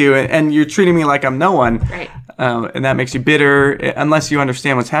things with you and you're treating me like I'm no one. Right. And that makes you bitter. Unless you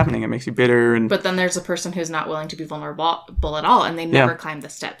understand what's happening, it makes you bitter. But then there's a person who's not willing to be vulnerable at all, and they never climb the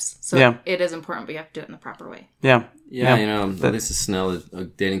steps. So it is important, but you have to do it in the proper way. Yeah. Yeah, you know, Lisa Snell, a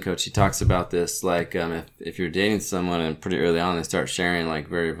dating coach, she talks about this, like, if you're dating someone and pretty early on they start sharing, like,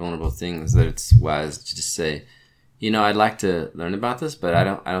 very vulnerable things, that it's wise to just say, you know, I'd like to learn about this, but I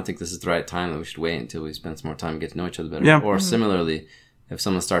don't think this is the right time, that we should wait until we spend some more time and get to know each other better. Yeah. Or similarly, if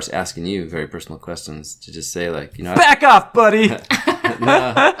someone starts asking you very personal questions, to just say, like, you know... Back off, buddy!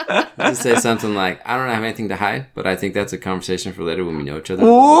 Just say something like, I don't have anything to hide, but I think that's a conversation for later when we know each other.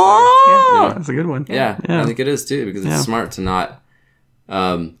 Whoa! That's a good one. Yeah, I think it is too, because it's smart to not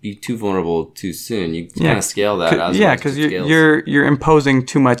be too vulnerable too soon. You kind of scale that. Because you're imposing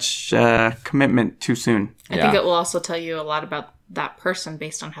too much commitment too soon. I think it will also tell you a lot about that person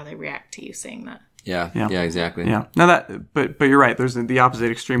based on how they react to you saying that. Yeah, exactly. Yeah. Now but you're right. There's the opposite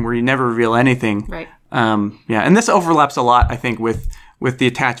extreme where you never reveal anything. Right. And this overlaps a lot, I think, with the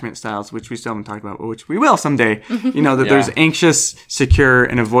attachment styles, which we still haven't talked about, but which we will someday. You know, that there's anxious, secure,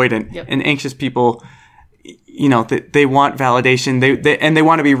 and avoidant. Yep. And anxious people, you know, they want validation. They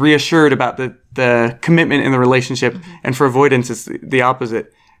want to be reassured about the commitment in the relationship. Mm-hmm. And for avoidance, it's the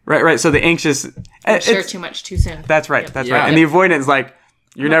opposite. Right. So the anxious share too much too soon. That's right. Yep. That's right. And the avoidant is like,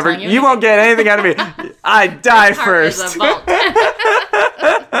 you won't get anything out of me. I die first.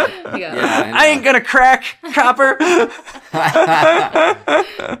 I ain't gonna crack, copper.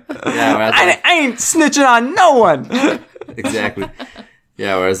 I ain't snitching on no one. Exactly.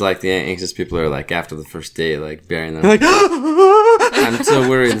 Yeah, whereas like the anxious people are like after the first date, like burying them. Like, I'm so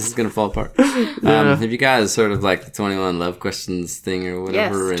worried this is gonna fall apart. Have you guys heard of like the 21 love questions thing or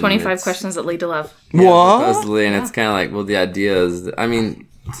whatever? Yes, 25 questions that lead to love. Yeah, what? Supposedly, and it's kind of like, well, the idea is, I mean,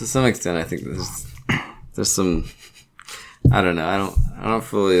 to some extent, I think there's some, I don't know, I don't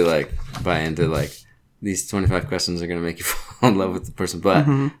fully like buy into like these 25 questions are gonna make you fall in love with the person,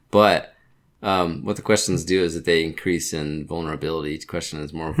 but what the questions do is that they increase in vulnerability. Each question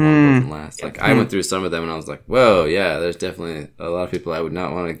is more vulnerable than last. Like I went through some of them and I was like, whoa, yeah, there's definitely a lot of people I would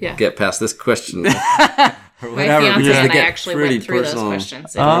not want to get past this question. Or whatever, my fiance and I actually went through those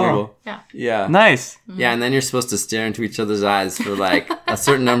questions. Yeah. Nice. Yeah, and then you're supposed to stare into each other's eyes for like a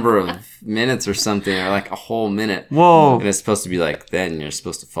certain number of minutes or something, or like a whole minute. Whoa. And it's supposed to be like, then you're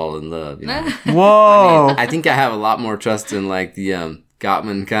supposed to fall in love. You know? Whoa. I think I have a lot more trust in like the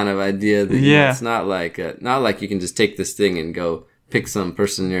Gottman kind of idea that you know, it's not like you can just take this thing and go pick some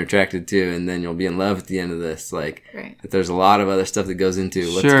person you're attracted to and then you'll be in love at the end of this. Like, that there's a lot of other stuff that goes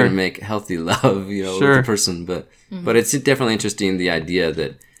into what's going to make healthy love, you know, with the person. But it's definitely interesting, the idea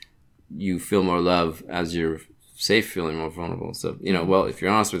that you feel more love as you're safe feeling more vulnerable. So, you know, well, if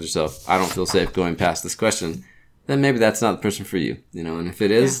you're honest with yourself, I don't feel safe going past this question, then maybe that's not the person for you, you know, and if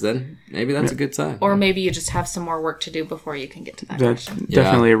it is, then maybe that's a good sign. Or maybe you just have some more work to do before you can get to that question.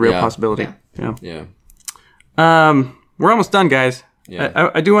 Definitely a real possibility. Yeah. We're almost done, guys.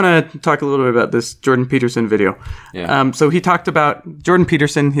 Yeah. I do want to talk a little bit about this Jordan Peterson video. Yeah. So he talked about Jordan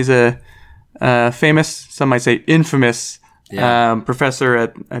Peterson. He's a famous, some might say infamous, professor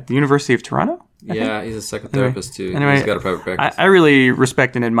at the University of Toronto. Yeah, he's a psychotherapist too. Anyway, he's got a private practice. I really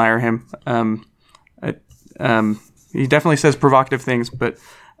respect and admire him. He definitely says provocative things, but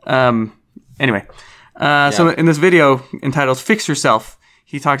anyway. So in this video entitled "Fix Yourself,"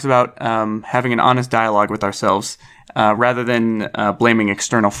 he talks about having an honest dialogue with ourselves rather than blaming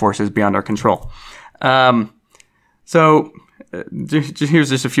external forces beyond our control. So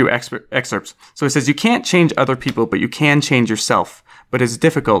here's just a few excerpts. So it says, "You can't change other people, but you can change yourself. But it's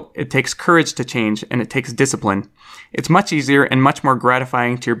difficult. It takes courage to change, and it takes discipline. It's much easier and much more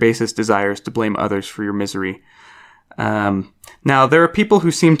gratifying to your basest desires to blame others for your misery. Now, there are people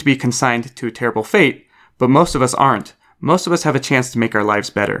who seem to be consigned to a terrible fate, but most of us aren't. Most of us have a chance to make our lives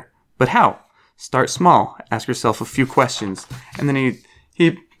better. But how? Start small. Ask yourself a few questions." And then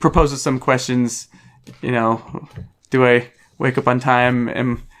he proposes some questions. You know, do I wake up on time?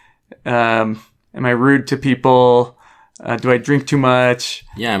 Am I rude to people? Do I drink too much?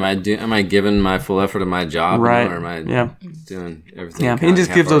 Yeah, am I giving my full effort in my job? Right. You know, or am I doing everything? Yeah, he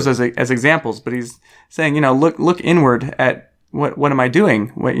just gives those as examples, but he's saying, you know, look inward at what am I doing?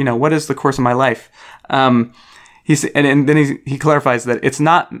 What is the course of my life? And then he clarifies that it's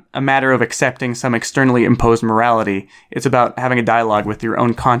not a matter of accepting some externally imposed morality. It's about having a dialogue with your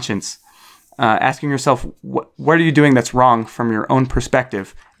own conscience, asking yourself, what are you doing that's wrong from your own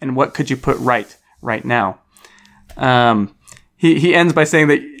perspective, and what could you put right now? He ends by saying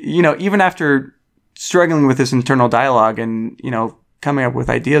that, even after struggling with this internal dialogue and, coming up with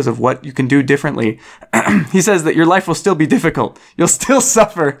ideas of what you can do differently, he says that your life will still be difficult. You'll still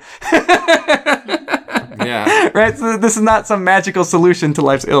suffer. Yeah. Right? So this is not some magical solution to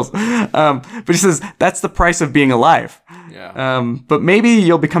life's ills. But he says that's the price of being alive. Yeah. But maybe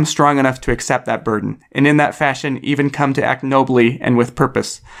you'll become strong enough to accept that burden, and in that fashion, even come to act nobly and with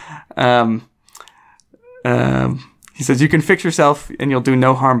purpose. He says you can fix yourself, and you'll do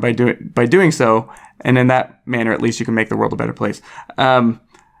no harm by doing so. And in that manner, at least, you can make the world a better place. Anyway.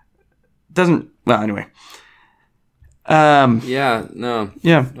 Yeah, no.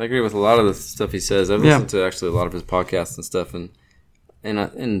 Yeah. I agree with a lot of the stuff he says. I've listened to actually a lot of his podcasts and stuff. And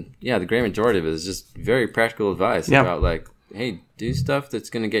the great majority of it is just very practical advice about, like, hey, do stuff that's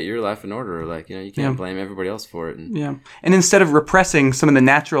going to get your life in order. Like, you can't blame everybody else for it. And instead of repressing some of the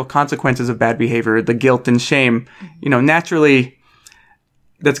natural consequences of bad behavior, the guilt and shame, naturally,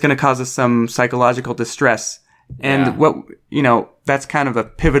 that's going to cause us some psychological distress. And that's kind of a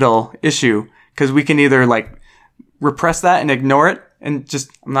pivotal issue, because we can either repress that and ignore it and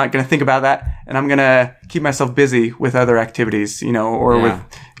just, I'm not going to think about that, and I'm going to keep myself busy with other activities,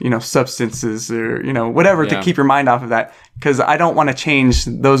 with, substances or, whatever to keep your mind off of that, because I don't want to change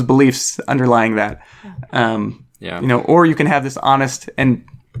those beliefs underlying that. Or you can have this honest and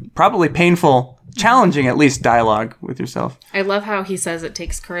probably painful, challenging at least, dialogue with yourself. I love how he says it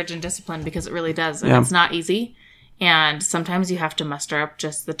takes courage and discipline, because it really does. And it's not easy. And sometimes you have to muster up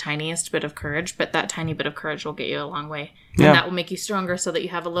just the tiniest bit of courage, but that tiny bit of courage will get you a long way. And that will make you stronger, so that you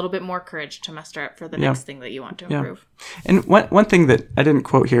have a little bit more courage to muster up for the next thing that you want to improve. And one thing that I didn't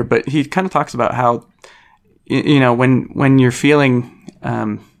quote here, but he kind of talks about how, when you're feeling, let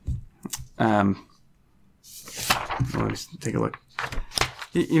me take a look.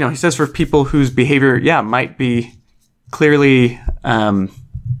 He says for people whose behavior, might be clearly,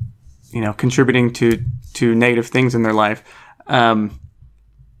 contributing to negative things in their life. Wait,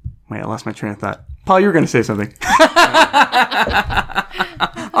 I lost my train of thought. Paul, you were going to say something.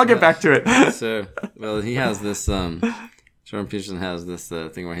 I'll get back to it. So, he has this, Jordan Peterson has this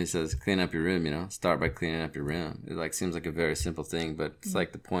thing where he says, clean up your room, start by cleaning up your room. It seems like a very simple thing, but it's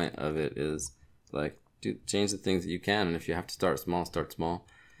the point of it is change the things that you can. And if you have to start small, start small.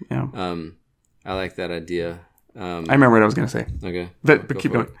 Yeah. I like that idea. I remember what I was going to say. Okay. But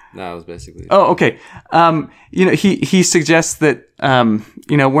keep going. That was basically. Oh, okay. He suggests that, when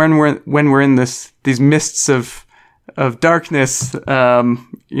we're in these mists of darkness,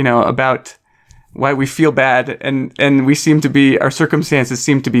 about why we feel bad and we seem to be, our circumstances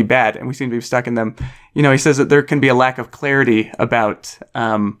seem to be bad and we seem to be stuck in them. He says that there can be a lack of clarity about,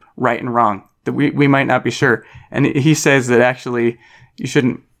 right and wrong, that we might not be sure. And he says that actually you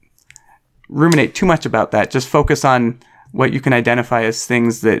shouldn't ruminate too much about that. Just focus on what you can identify as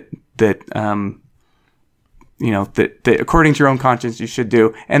things that according to your own conscience you should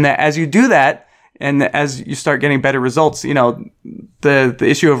do. And that as you do that, and as you start getting better results, the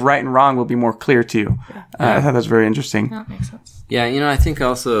issue of right and wrong will be more clear to you. I thought that was very interesting. That makes sense. Yeah, I think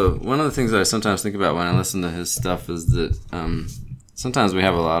also one of the things that I sometimes think about when I listen to his stuff is that sometimes we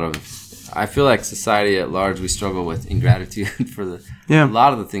have a lot of, I feel like society at large, we struggle with ingratitude for a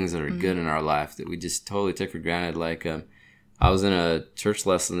lot of the things that are good in our life that we just totally take for granted. Like, I was in a church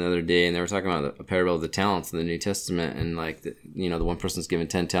lesson the other day, and they were talking about a parable of the talents in the New Testament, and the one person's given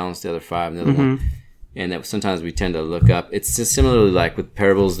 10 talents, the other 5, and the other one. And that sometimes we tend to look up. It's just similarly like with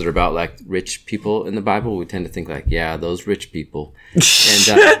parables that are about rich people in the Bible. We tend to think those rich people.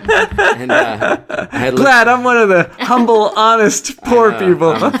 And glad I'm one of the humble, honest, poor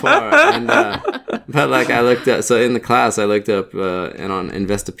people. I'm poor. But I looked up. So in the class, I looked up, and on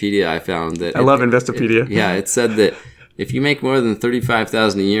Investopedia, I found that. I love Investopedia. It said that if you make more than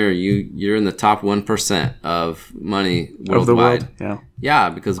 $35,000 a year, you're in the top 1% of money worldwide. Of the world, yeah,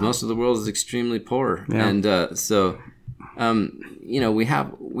 because most of the world is extremely poor, and we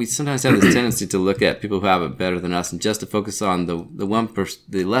sometimes have this tendency to look at people who have it better than us, and just to focus on the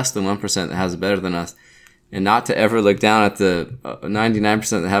less than 1% that has it better than us, and not to ever look down at the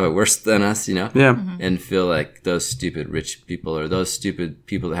 99% that have it worse than us, and feel like those stupid rich people or those stupid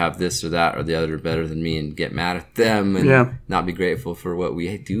people that have this or that or the other better than me, and get mad at them and not be grateful for what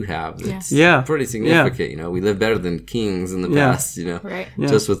we do have. It's pretty significant. We live better than kings in the past, right.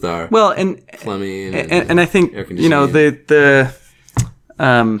 Just with our plumbing and I think, the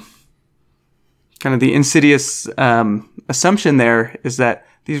kind of the insidious assumption there is that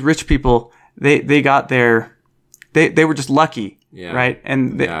these rich people, they got their, they were just lucky, right?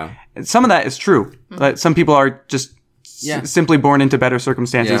 And some of that is true. Like some people are just simply born into better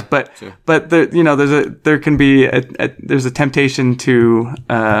circumstances, but there can be there's a temptation to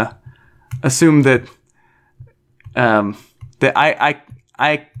assume that that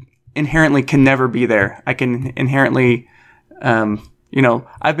I inherently can never be there. I can inherently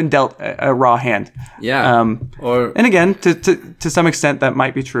I've been dealt a raw hand. Yeah. And again, to some extent that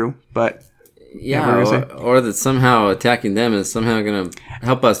might be true, but or that somehow attacking them is somehow going to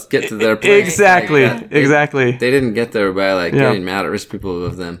help us get to their place. Exactly. Exactly. They didn't get there by getting mad at rich people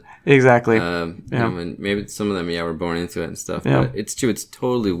of them. Exactly. And maybe some of them, were born into it and stuff. Yeah. But it's true. It's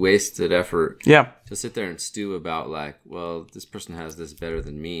totally wasted effort. Yeah. To sit there and stew about this person has this better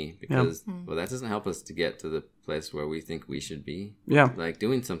than me because that doesn't help us to get to the place where we think we should be. Yeah.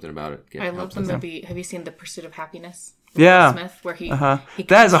 Doing something about it. I love the movie. Have you seen The Pursuit of Happiness? Yeah. Smith, where he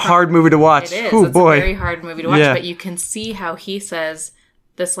that is a hard movie to watch. It is. It's a very hard movie to watch, but you can see how he says,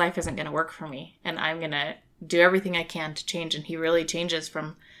 this life isn't going to work for me, and I'm going to do everything I can to change. And he really changes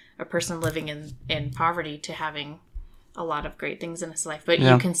from a person living in poverty to having a lot of great things in his life. But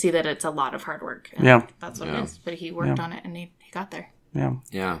you can see that it's a lot of hard work. And that's what it is. But he worked on it, and he got there. Yeah.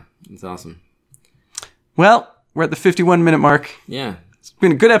 Yeah. It's awesome. Well, we're at the 51-minute mark. Yeah. It's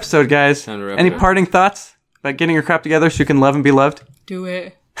been a good episode, guys. Any parting thoughts about getting your crap together so you can love and be loved? Do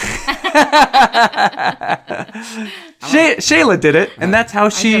it. Shayla did it, and that's how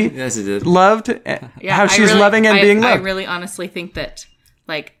she loved, how she's loving and being loved. I really honestly think that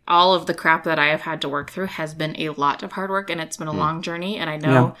all of the crap that I have had to work through has been a lot of hard work, and it's been a long journey, and I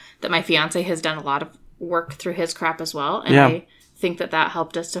know that my fiance has done a lot of work through his crap as well, and I think that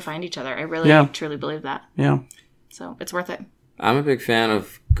helped us to find each other. I really truly believe that. Yeah. So it's worth it. I'm a big fan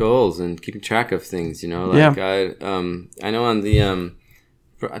of goals and keeping track of things, I know on the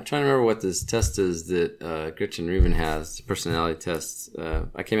I'm trying to remember what this test is that Gretchen Rubin has, the personality test.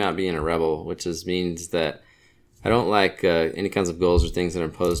 I came out being a rebel, which means that I don't like any kinds of goals or things that are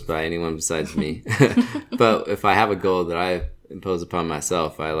imposed by anyone besides me. But if I have a goal that I impose upon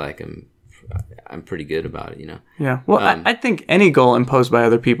myself, I'm pretty good about it, Yeah. Well, I think any goal imposed by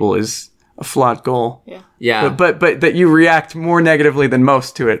other people is a flawed goal. Yeah. Yeah. But that you react more negatively than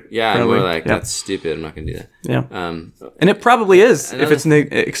most to it. Yeah, I'm more that's stupid. I'm not going to do that. Yeah. And it probably is if it's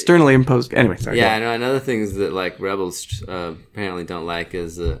externally imposed. Anyway, sorry. Yeah, I know. Another things that rebels apparently don't like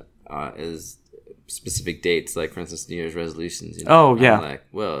is specific dates, for instance, New Year's resolutions. Oh, yeah.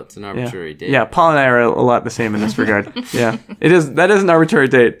 It's an arbitrary date. Yeah, Paul and I are a lot the same in this regard. Yeah. That is an arbitrary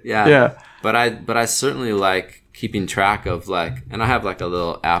date. Yeah. Yeah. But I certainly like keeping track of and I have a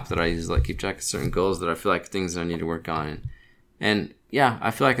little app that I use to keep track of certain goals that I feel like things that I need to work on. And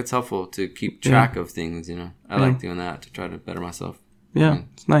I feel like it's helpful to keep track of things, I like doing that to try to better myself. Yeah,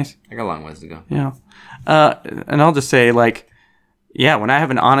 it's nice. I got a long ways to go. Yeah. And I'll just say when I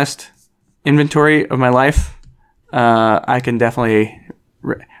have an honest inventory of my life, I can definitely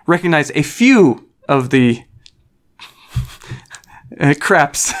recognize a few of the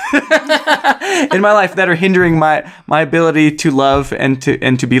craps in my life that are hindering my ability to love and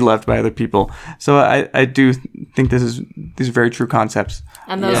to be loved by other people. So I do think these are very true concepts.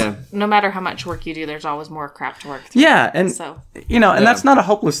 And those, no matter how much work you do, there's always more crap to work through. Yeah, and and that's not a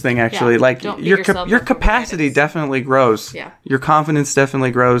hopeless thing actually. Your capacity definitely grows. Yeah. Your confidence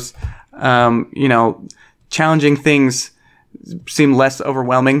definitely grows. Challenging things seem less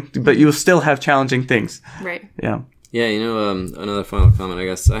overwhelming, but you'll still have challenging things. Right. Yeah. Yeah, another final comment, I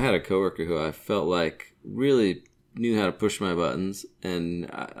guess. I had a coworker who I felt like really knew how to push my buttons, and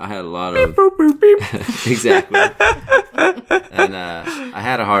I had a lot of... Exactly. And I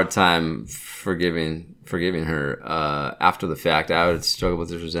had a hard time forgiving her after the fact. I would struggle with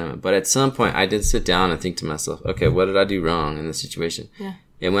this resentment. But at some point, I did sit down and think to myself, okay, what did I do wrong in this situation? Yeah.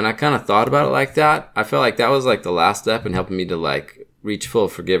 And when I kind of thought about it like that, I felt like that was the last step in helping me to reach full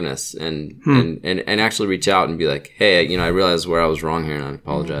forgiveness and actually reach out and be like, hey, I realized where I was wrong here and I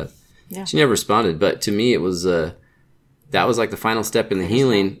apologize. Yeah. She never responded, but to me it was that was the final step in the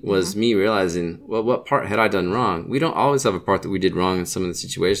healing was me realizing, well, what part had I done wrong? We don't always have a part that we did wrong in some of the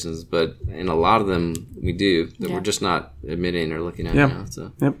situations, but in a lot of them we do that we're just not admitting or looking at now.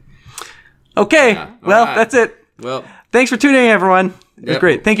 So. Yep. Okay. Yeah. Well, that's it. Well, thanks for tuning in, everyone. It was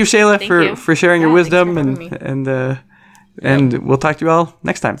great. Thank you, Shayla, for sharing your wisdom and we'll talk to you all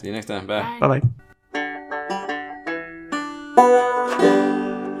next time. See you next time. Bye. Bye-bye.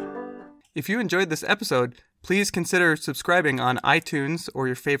 If you enjoyed this episode, please consider subscribing on iTunes or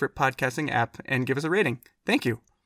your favorite podcasting app and give us a rating. Thank you.